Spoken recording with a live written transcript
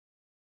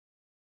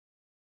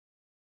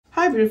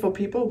Hi beautiful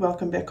people,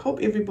 welcome back. Hope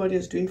everybody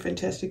is doing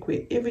fantastic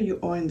wherever you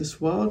are in this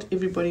world.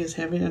 Everybody is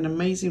having an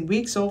amazing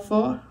week so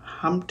far.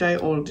 Hump day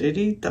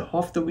already,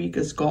 half the week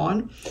is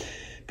gone.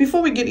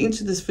 Before we get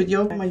into this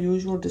video, my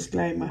usual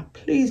disclaimer,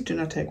 please do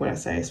not take what I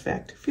say as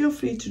fact. Feel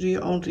free to do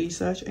your own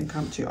research and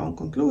come to your own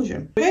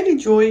conclusion. Lady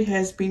Joy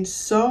has been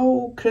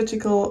so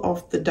critical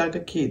of the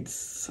Duggar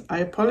kids. I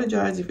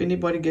apologize if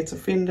anybody gets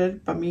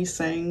offended by me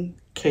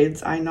saying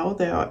kids. I know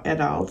they are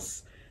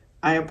adults.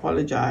 I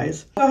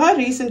apologize. So her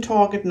recent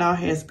target now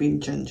has been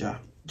Jinger.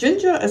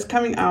 Jinger is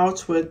coming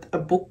out with a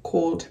book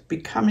called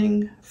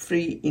Becoming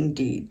Free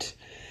Indeed.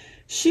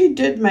 She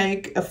did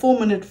make a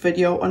 4-minute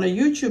video on a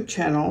YouTube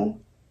channel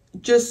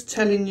just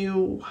telling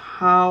you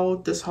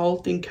how this whole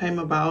thing came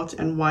about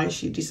and why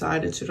she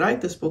decided to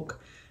write this book.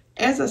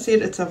 As I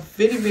said, it's a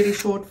very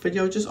short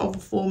video, just over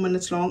 4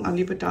 minutes long. I'll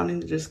leave it down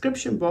in the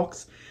description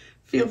box.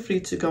 Feel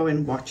free to go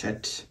and watch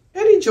it.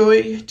 Lady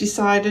Joy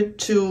decided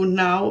to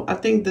now, I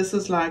think this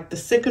is like the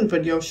second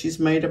video she's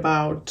made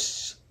about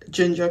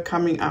Jinger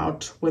coming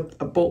out with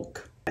a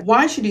book.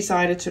 Why she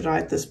decided to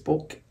write this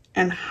book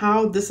and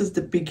how this is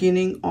the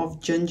beginning of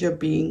Jinger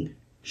being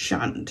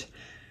shunned.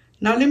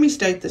 Now let me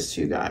state this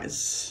to you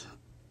guys.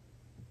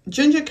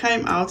 Jinger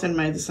came out and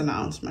made this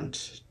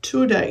announcement.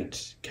 To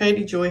date,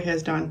 Lady Joy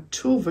has done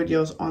 2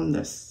 videos on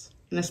this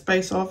in a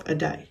space of a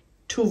day.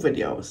 2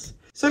 videos.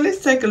 So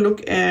let's take a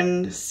look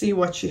and see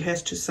what she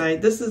has to say.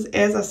 This is,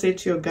 as I said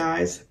to you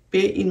guys,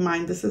 bear in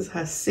mind, this is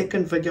her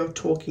second video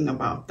talking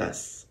about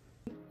this.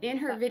 In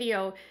her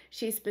video,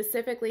 she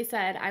specifically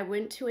said, I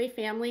went to a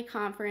family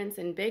conference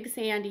in Big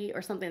Sandy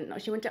or something. No,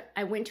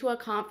 I went to a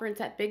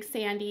conference at Big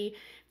Sandy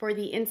for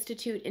the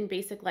Institute in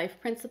Basic Life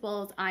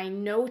Principles. I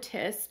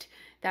noticed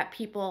that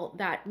people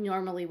that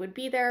normally would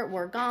be there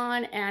were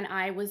gone, and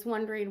I was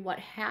wondering what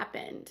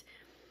happened.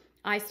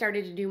 I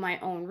started to do my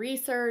own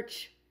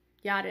research.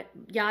 Yada,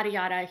 yada,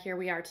 yada, here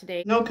we are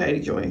today. No, Lady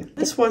Joy,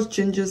 this was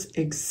Jinger's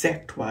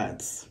exact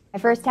words. I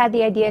first had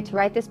the idea to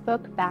write this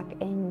book back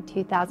in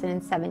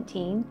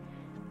 2017.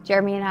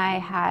 Jeremy and I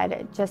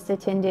had just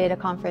attended a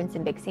conference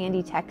in Big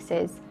Sandy,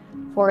 Texas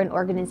for an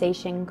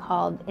organization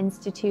called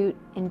Institute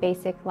in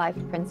Basic Life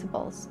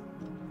Principles.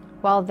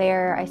 While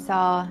there, I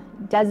saw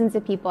dozens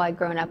of people I'd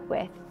grown up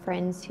with,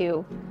 friends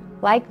who,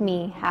 like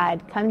me,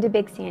 had come to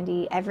Big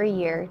Sandy every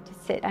year to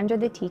sit under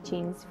the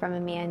teachings from a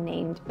man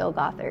named Bill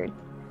Gothard.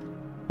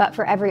 But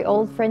for every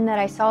old friend that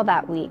I saw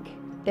that week,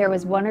 there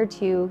was 1 or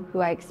 2 who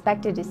I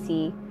expected to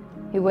see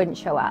who wouldn't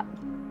show up.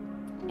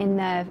 In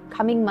the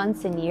coming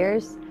months and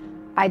years,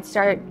 I'd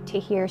start to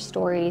hear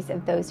stories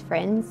of those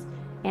friends,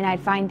 and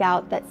I'd find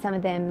out that some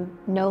of them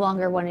no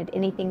longer wanted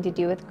anything to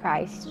do with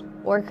Christ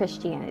or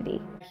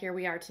Christianity. Here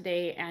we are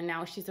today, and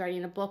now she's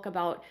writing a book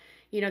about,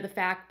 the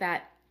fact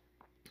that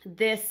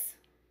this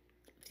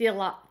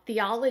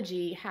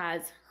theology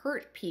has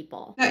hurt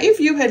people. Now, if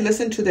you had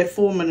listened to that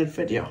 4-minute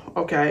video,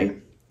 okay,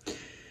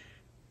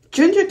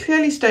 Jinger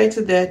clearly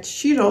stated that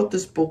she wrote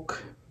this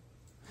book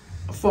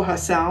for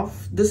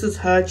herself. This is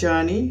her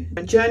journey,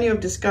 a journey of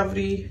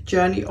discovery,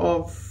 journey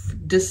of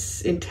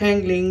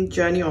disentangling,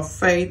 journey of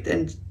faith,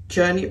 and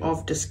journey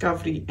of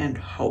discovery and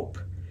hope.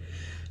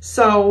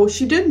 So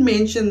she did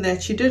mention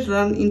that she did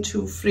run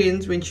into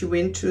friends when she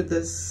went to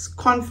this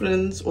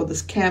conference or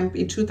this camp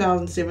in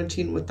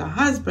 2017 with her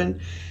husband.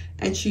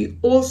 And she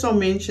also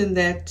mentioned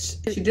that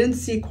she didn't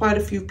see quite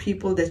a few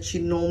people that she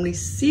normally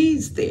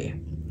sees there.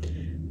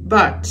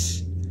 But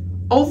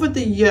over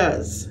the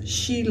years,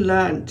 she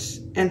learned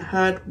and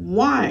heard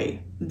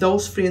why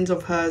those friends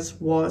of hers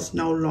was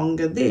no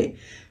longer there.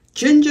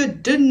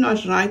 Jinger did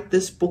not write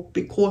this book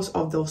because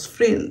of those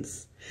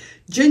friends.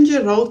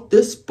 Jinger wrote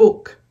this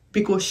book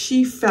because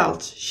she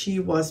felt she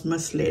was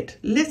misled.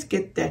 Let's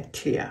get that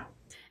clear.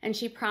 And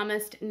she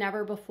promised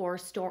never before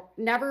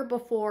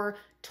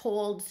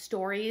told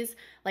stories,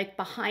 like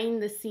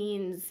behind the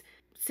scenes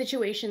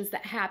situations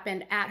that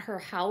happened at her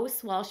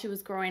house while she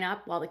was growing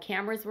up, while the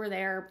cameras were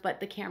there, but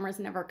the cameras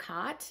never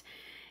caught.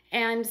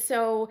 And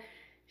so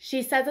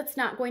she says it's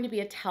not going to be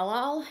a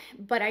tell-all,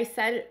 but I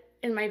said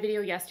in my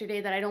video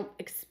yesterday that I don't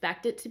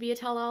expect it to be a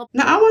tell-all.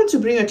 Now I want to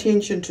bring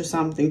attention to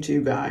something to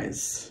you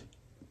guys.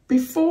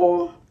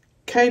 Before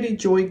Lady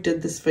Joy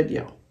did this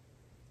video,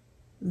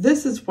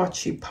 this is what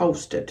she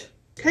posted.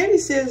 Katie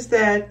says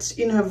that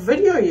in her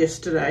video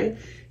yesterday,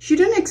 she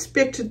didn't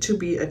expect it to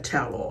be a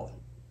tell-all.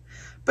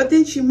 But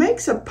then she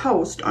makes a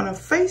post on her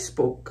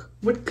Facebook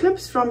with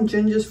clips from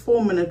Jinger's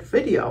 4-minute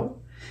video.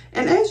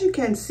 And as you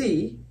can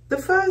see, the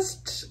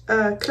first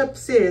clip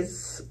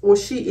says, or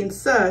she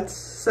inserts,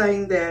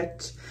 saying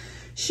that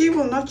she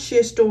will not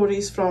share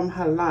stories from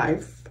her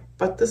life,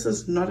 but this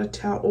is not a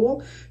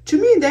tell-all. To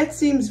me, that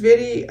seems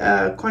very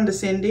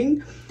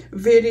condescending,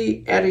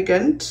 very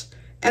arrogant.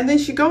 And then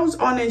she goes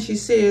on and she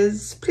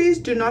says, please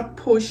do not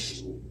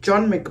push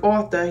John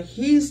MacArthur.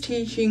 His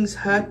teachings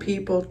hurt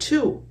people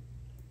too.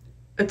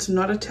 It's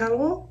not a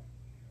tell-all?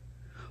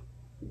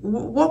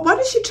 What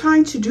is she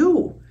trying to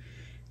do?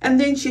 And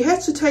then she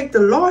has to take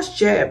the last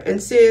jab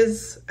and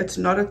says, it's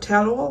not a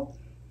tell-all.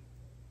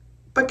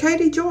 But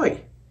Lady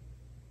Joy,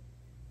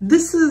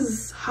 This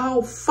is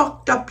how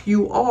fucked up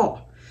you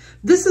are.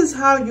 This is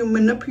how you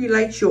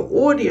manipulate your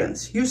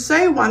audience. You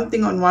say one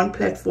thing on one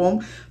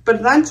platform, but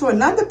run to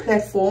another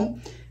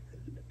platform,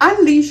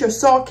 unleash your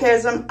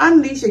sarcasm,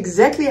 unleash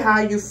exactly how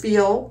you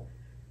feel.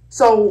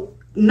 So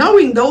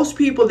knowing those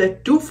people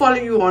that do follow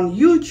you on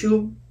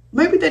YouTube,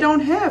 maybe they don't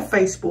have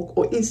Facebook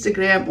or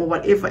Instagram or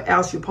whatever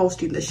else you're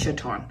posting this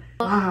shit on.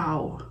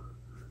 Wow.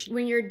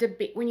 When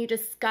you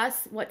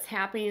discuss what's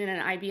happening in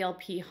an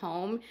IBLP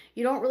home,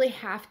 you don't really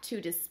have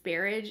to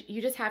disparage.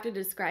 You just have to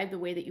describe the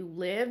way that you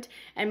lived.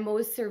 And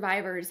most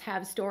survivors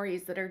have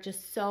stories that are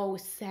just so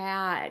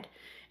sad.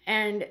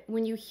 And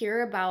when you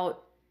hear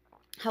about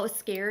how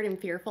scared and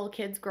fearful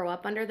kids grow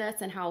up under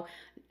this, and how,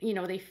 you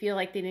know, they feel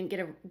like they didn't get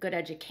a good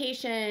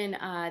education,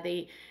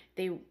 they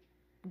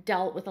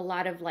dealt with a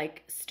lot of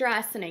like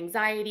stress and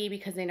anxiety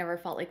because they never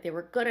felt like they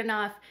were good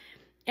enough.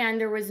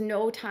 And there was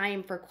no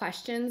time for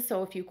questions.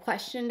 So if you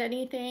questioned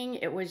anything,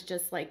 it was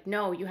just like,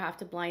 no, you have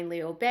to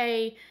blindly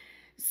obey.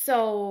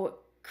 So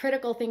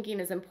critical thinking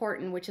is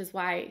important, which is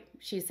why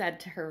she said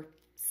to her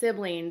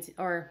siblings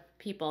or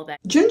people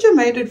that... Jinger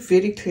made it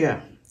very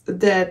clear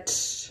that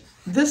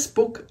this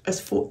book is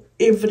for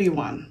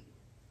everyone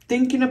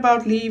thinking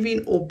about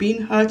leaving or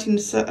being hurt in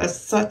a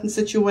certain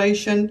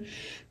situation.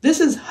 This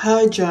is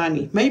her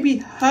journey. Maybe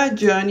her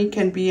journey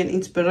can be an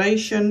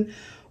inspiration,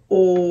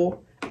 or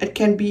it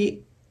can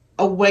be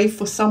a way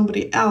for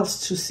somebody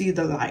else to see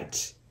the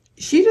light.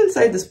 She didn't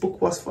say this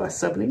book was for her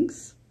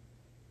siblings.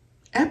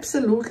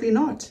 Absolutely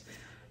not.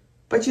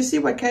 But you see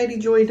what Katie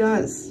Joy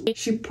does?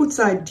 She puts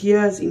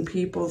ideas in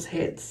people's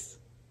heads,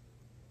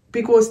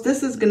 because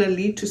this is going to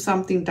lead to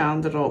something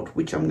down the road,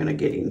 which I'm going to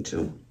get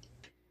into.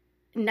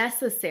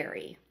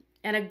 Necessary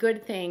and a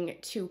good thing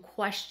to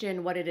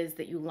question what it is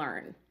that you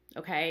learn,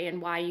 okay?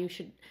 And why you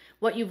should,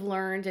 what you've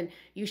learned, and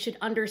you should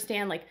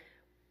understand, like,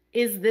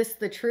 is this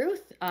the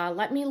truth?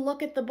 Let me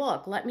look at the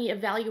book. Let me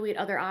evaluate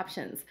other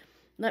options.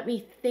 Let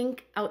me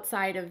think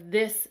outside of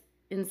this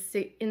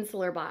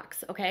insular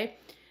box, okay?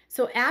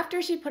 So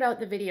after she put out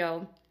the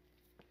video,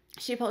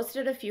 she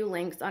posted a few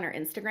links on her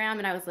Instagram,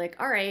 and I was like,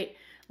 all right,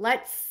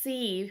 let's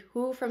see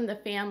who from the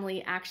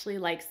family actually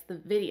likes the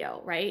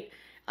video, right?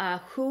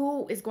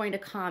 Who is going to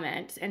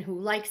comment and who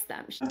likes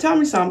them. Tell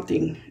me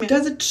something.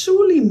 Does it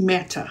truly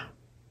matter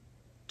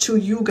to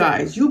you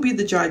guys? You be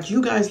the judge.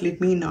 You guys let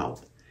me know.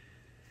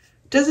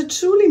 Does it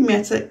truly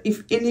matter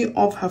if any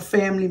of her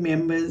family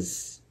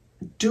members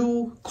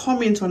do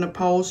comment on a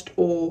post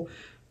or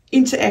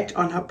interact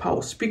on her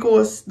post?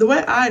 Because the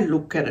way I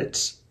look at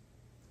it,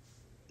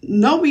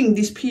 knowing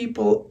these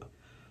people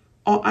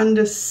are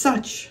under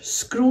such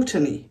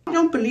scrutiny, I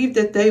don't believe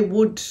that they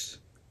would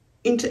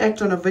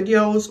interact on her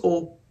videos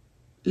or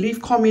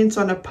leave comments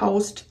on a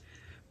post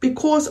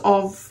because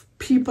of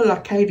people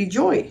like Katie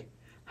Joy,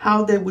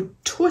 how they would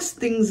twist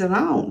things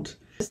around.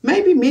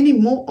 Maybe many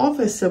more of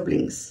her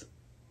siblings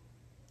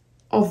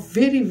are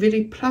very,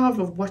 very proud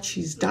of what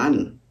she's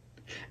done.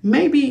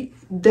 Maybe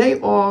they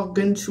are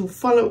going to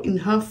follow in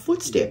her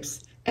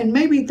footsteps, and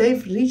maybe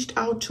they've reached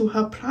out to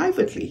her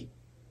privately,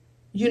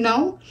 you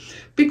know,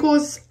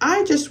 because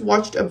I just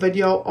watched a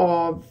video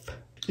of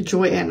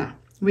Joanna.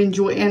 When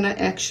Joanna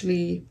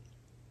actually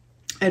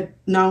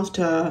announced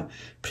her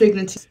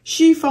pregnancy,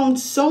 she found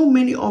so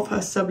many of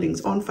her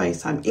siblings on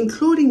FaceTime,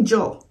 including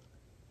Jill,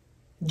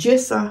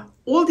 Jessa,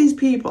 all these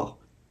people.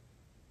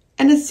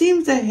 And it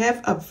seems they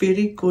have a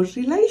very good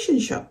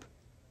relationship.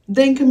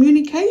 They're in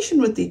communication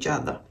with each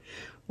other.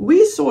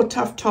 We saw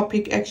Tough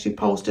Topic actually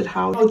posted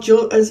how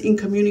Jill is in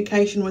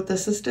communication with her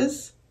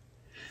sisters.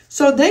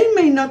 So they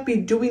may not be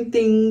doing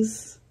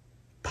things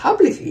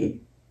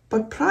publicly,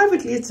 but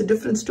privately it's a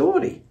different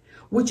story,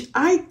 which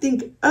I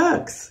think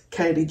irks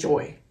Katie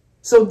Joy.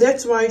 So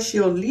that's why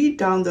she'll lead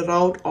down the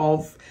road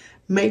of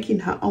making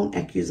her own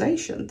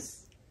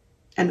accusations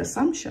and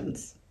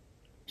assumptions.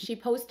 She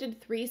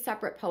posted 3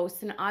 separate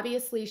posts, and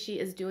obviously she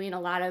is doing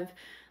a lot of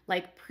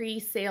like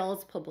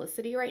pre-sales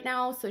publicity right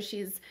now. So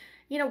she's,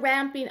 you know,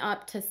 ramping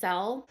up to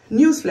sell.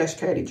 Newsflash,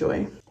 Katie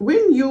Joy.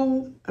 When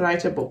you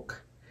write a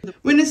book,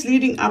 when it's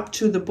leading up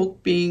to the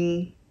book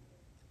being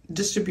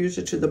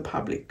distributed to the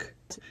public,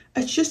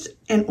 it's just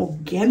an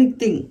organic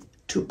thing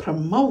to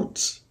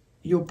promote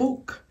your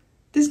book.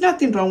 There's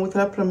nothing wrong with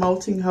her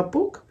promoting her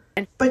book,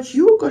 but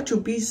you got to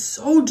be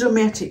so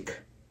dramatic.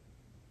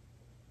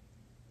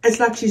 It's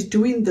like she's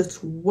doing the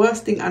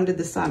worst thing under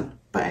the sun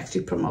by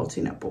actually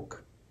promoting a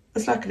book.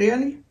 It's like,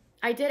 really?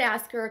 I did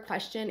ask her a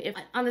question. If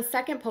on the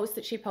second post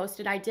that she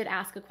posted, I did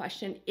ask a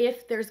question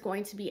if there's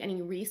going to be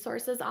any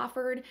resources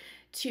offered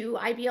to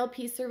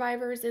IBLP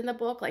survivors in the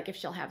book, like if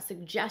she'll have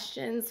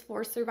suggestions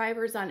for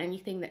survivors on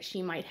anything that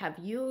she might have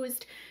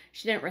used.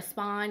 She didn't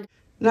respond.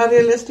 Now,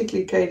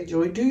 realistically, Katie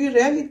Joy, do you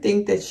really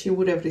think that she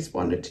would have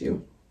responded to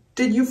you?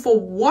 Did you for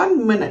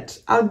 1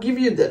 minute, I'll give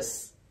you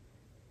this,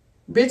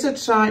 better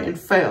try and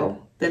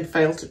fail than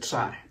fail to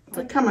try.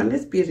 But come on,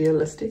 let's be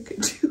realistic.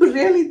 Do you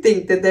really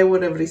think that they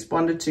would have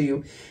responded to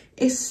you?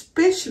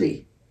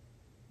 Especially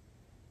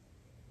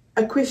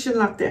a question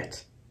like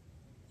that.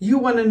 You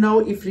want to know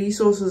if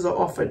resources are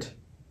offered.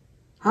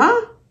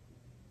 Huh?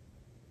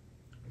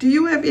 Do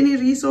you have any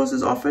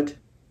resources offered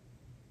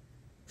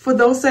for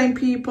those same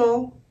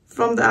people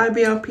from the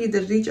IBLP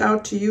that reach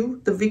out to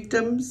you, the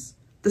victims,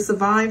 the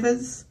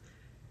survivors,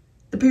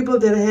 the people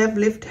that have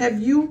left?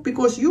 Have you?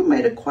 Because you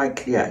made it quite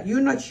clear,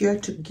 you're not here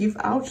to give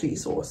out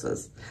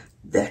resources.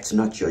 That's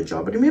not your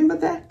job. Remember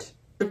that.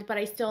 But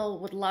I still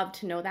would love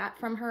to know that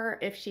from her,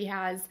 if she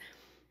has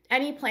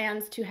any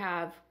plans to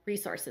have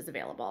resources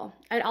available.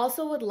 I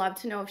also would love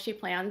to know if she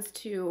plans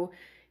to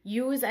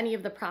use any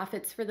of the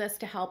profits for this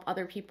to help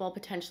other people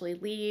potentially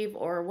leave,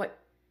 or what,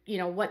 you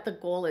know, what the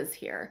goal is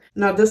here.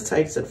 Now this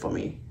takes it for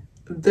me.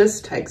 This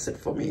takes it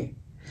for me.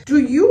 Do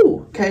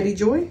you, Katie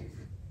Joy,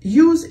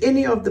 use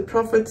any of the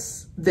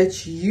profits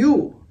that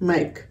you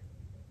make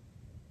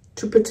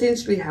to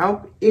potentially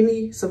help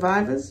any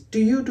survivors? Do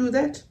you do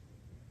that?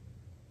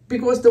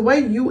 Because the way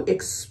you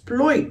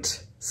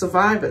exploit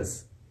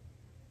survivors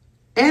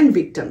and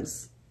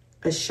victims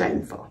is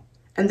shameful.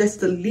 And that's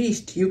the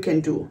least you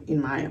can do,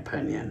 in my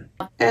opinion.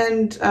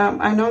 And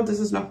I know this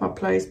is not my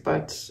place,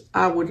 but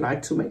I would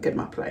like to make it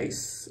my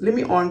place. Let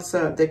me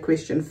answer that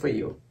question for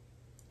you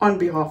on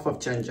behalf of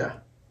Jinger.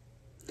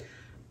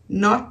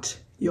 Not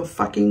your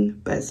fucking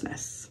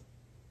business.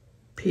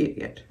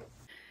 Period.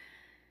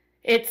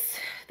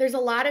 There's a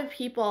lot of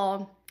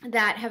people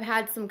that have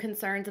had some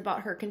concerns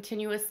about her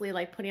continuously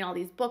like putting all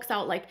these books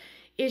out. Like,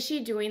 is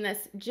she doing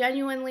this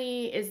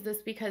genuinely? Is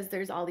this because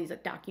there's all these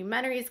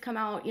documentaries come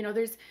out? You know,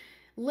 there's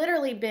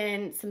literally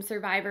been some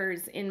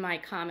survivors in my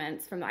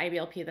comments from the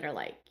IBLP that are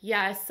like,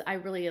 yes, I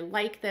really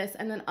like this.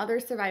 And then other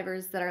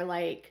survivors that are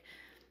like,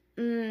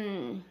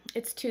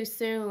 it's too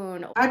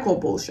soon. I call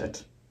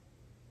bullshit.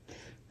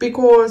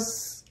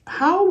 Because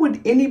how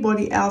would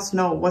anybody else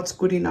know what's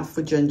good enough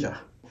for Jinger?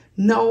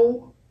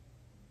 Know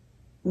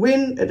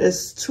when it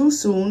is too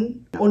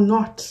soon or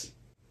not.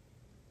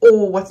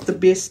 Or what's the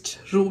best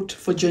route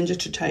for Jinger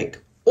to take.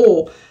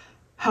 Or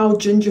how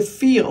Jinger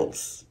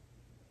feels.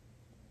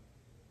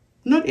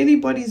 Not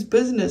anybody's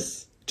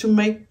business to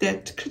make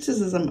that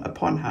criticism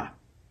upon her.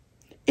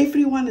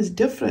 Everyone is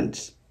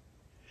different.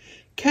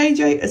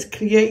 KJ is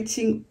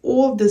creating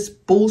all this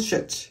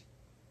bullshit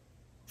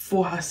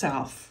for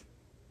herself,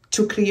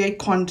 to create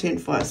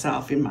content for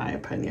herself, in my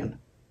opinion.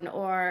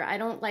 Or I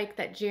don't like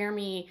that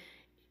Jeremy,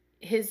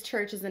 his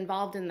church is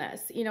involved in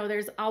this. You know,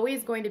 there's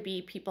always going to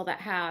be people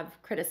that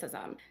have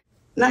criticism.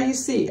 Now you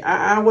see,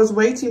 I was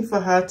waiting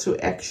for her to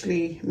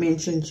actually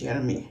mention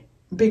Jeremy.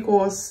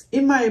 Because,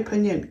 in my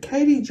opinion,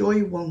 Katie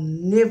Joy will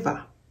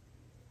never,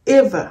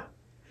 ever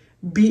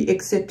be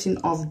accepting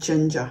of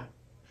Jinger.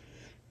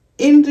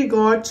 In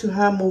regard to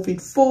her moving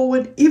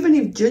forward, even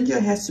if Jinger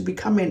has to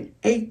become an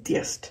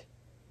atheist,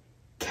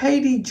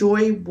 Katie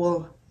Joy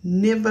will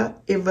never,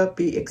 ever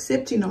be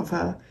accepting of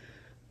her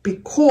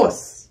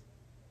because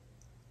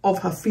of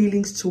her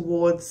feelings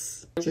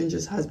towards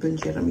Jinger's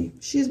husband, Jeremy.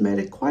 She's made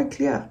it quite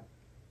clear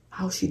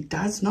how she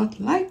does not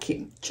like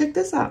him. Check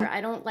this out.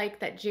 I don't like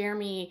that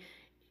Jeremy,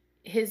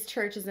 his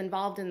church is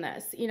involved in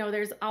this. You know,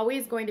 there's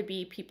always going to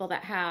be people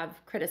that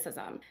have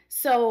criticism.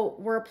 So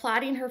we're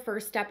plotting her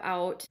first step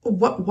out.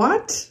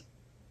 What?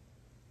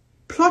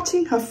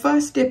 Plotting her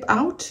first step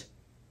out?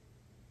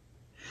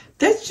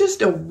 That's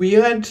just a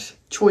weird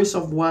choice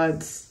of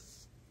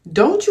words.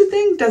 Don't you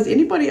think? Does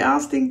anybody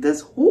else think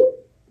this?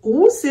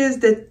 Who says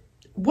that?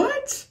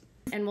 What?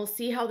 And we'll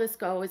see how this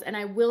goes. And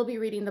I will be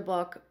reading the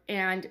book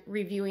and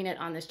reviewing it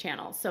on this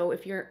channel. So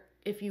if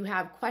you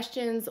have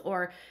questions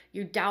or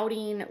you're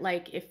doubting,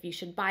 like if you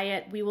should buy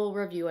it, we will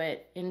review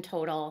it in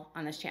total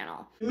on this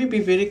channel. Let me be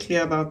very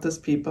clear about this,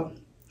 people.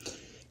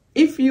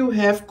 If you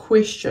have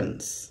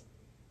questions,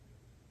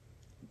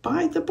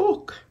 buy the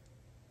book.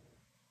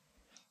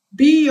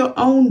 Be your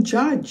own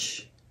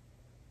judge.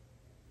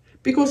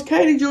 Because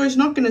Katie Joy is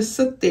not going to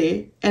sit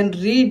there and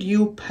read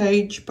you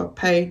page per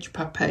page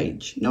per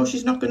page. No,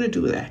 she's not going to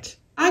do that.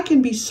 I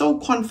can be so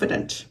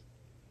confident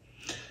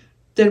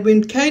that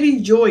when Katie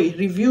Joy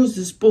reviews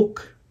this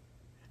book,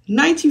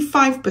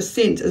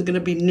 95% is going to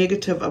be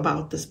negative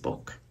about this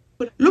book.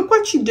 Look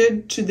what she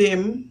did to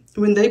them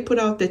when they put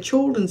out their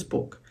children's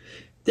book.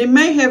 There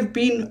may have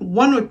been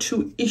one or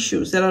two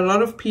issues that a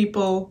lot of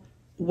people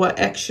were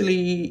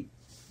actually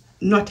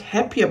not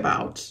happy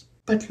about.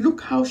 But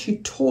look how she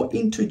tore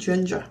into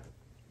Jinger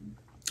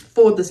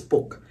for this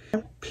book.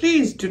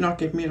 Please do not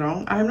get me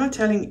wrong. I'm not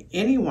telling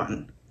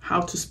anyone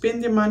how to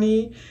spend their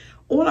money.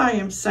 All I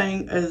am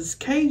saying is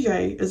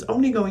KJ is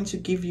only going to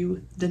give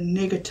you the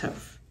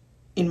negative,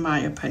 in my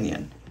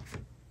opinion,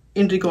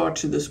 in regard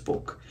to this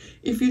book.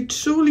 If you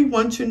truly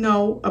want to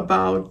know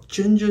about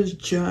Jinger's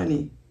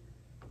journey,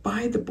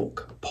 buy the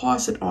book,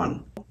 pass it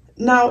on.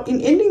 Now, in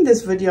ending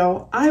this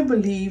video, I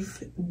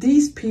believe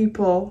these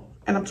people,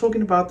 and I'm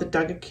talking about the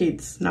Duggar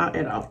kids, not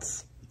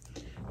adults,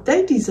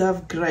 they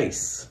deserve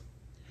grace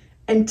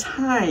and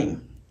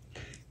time.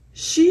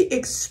 She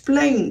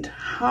explained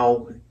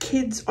how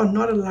kids are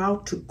not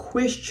allowed to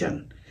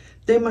question.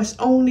 They must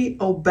only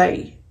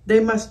obey. They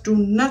must do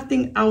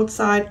nothing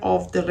outside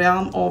of the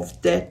realm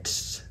of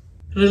that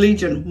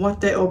religion,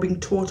 what they are being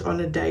taught on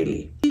a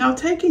daily. Now,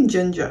 taking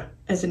Jinger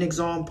as an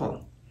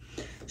example,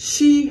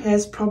 she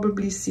has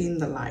probably seen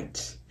the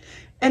light.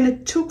 And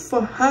it took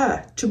for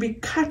her to be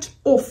cut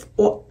off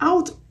or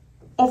out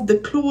of the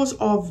claws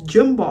of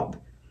Jim Bob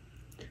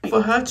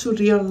for her to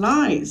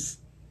realize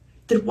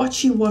that what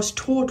she was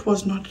taught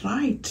was not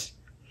right.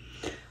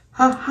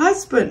 Her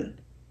husband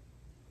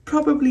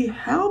probably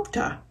helped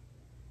her.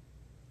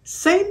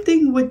 Same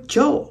thing with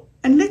Joe.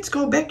 And let's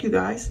go back, you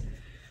guys.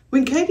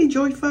 When Katie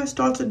Joy first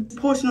started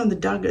reporting on the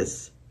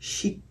Duggars,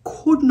 she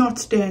could not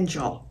stand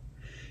Joel.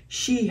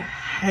 She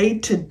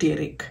hated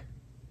Derek.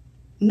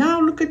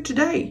 Now look at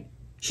today.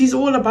 She's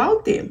all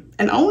about them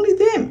and only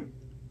them.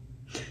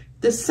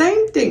 The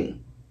same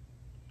thing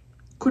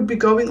could be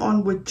going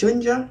on with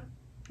Jinger.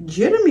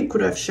 Jeremy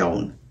could have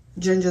shown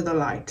Jinger the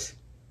light.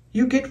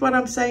 You get what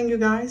I'm saying, you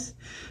guys?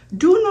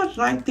 Do not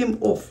write them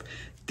off.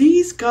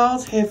 These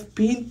girls have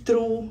been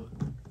through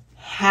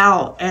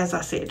hell, as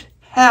I said.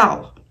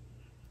 Hell.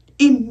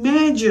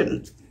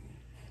 Imagine.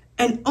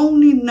 And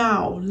only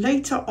now,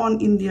 later on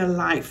in their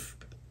life,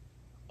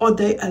 are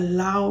they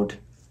allowed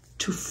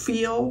to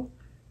feel,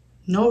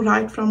 know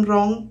right from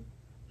wrong,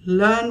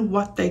 learn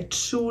what they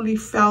truly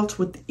felt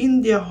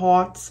within their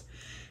hearts,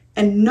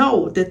 and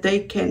know that they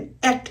can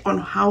act on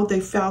how they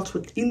felt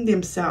within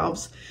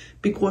themselves,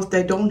 because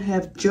they don't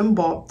have Jim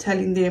Bob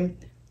telling them,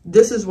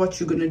 this is what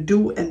you're going to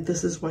do and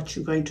this is what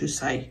you're going to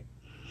say.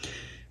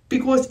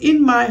 Because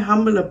in my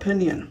humble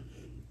opinion,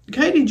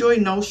 Katie Joy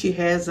knows she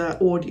has an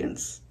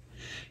audience.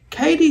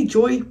 Katie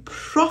Joy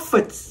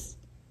profits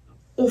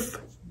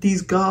off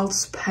these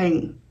girls'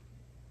 pain.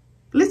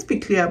 Let's be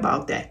clear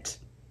about that.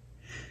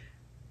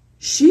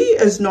 She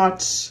is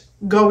not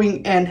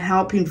going and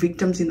helping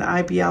victims in the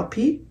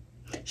IBLP.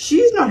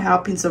 She's not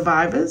helping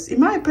survivors. In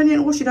my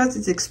opinion, all she does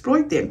is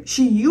exploit them.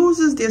 She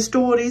uses their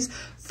stories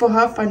for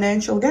her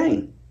financial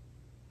gain.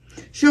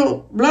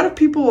 A lot of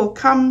people will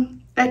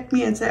come at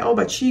me and say, oh,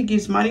 but she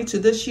gives money to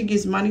this, she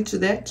gives money to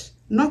that.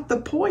 Not the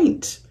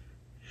point.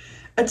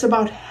 It's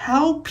about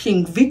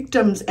helping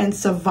victims and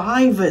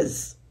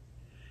survivors.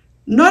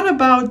 Not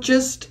about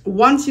just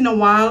once in a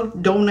while,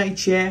 donate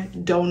here,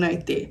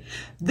 donate there.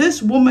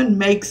 This woman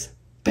makes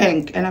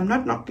bank, and I'm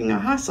not knocking her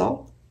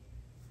hustle.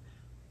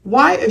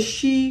 Why is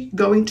she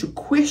going to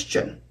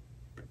question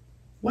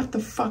what the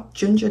fuck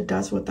Jinger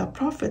does with her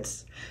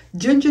profits?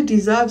 Jinger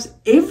deserves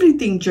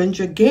everything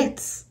Jinger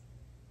gets.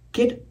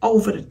 Get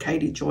over it,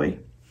 Katie Joy.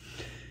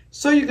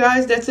 So you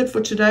guys, that's it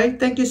for today.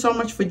 Thank you so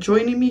much for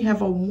joining me.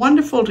 Have a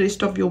wonderful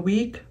rest of your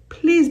week.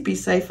 Please be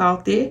safe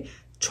out there.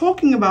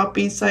 Talking about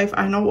being safe,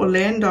 I know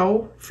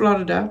Orlando,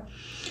 Florida,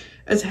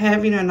 is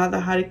having another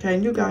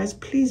hurricane. You guys,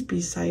 please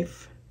be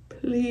safe.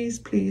 Please,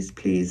 please,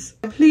 please.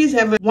 Please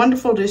have a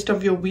wonderful rest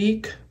of your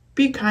week.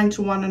 Be kind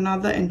to one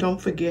another and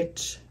don't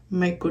forget,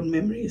 make good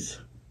memories.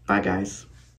 Bye, guys.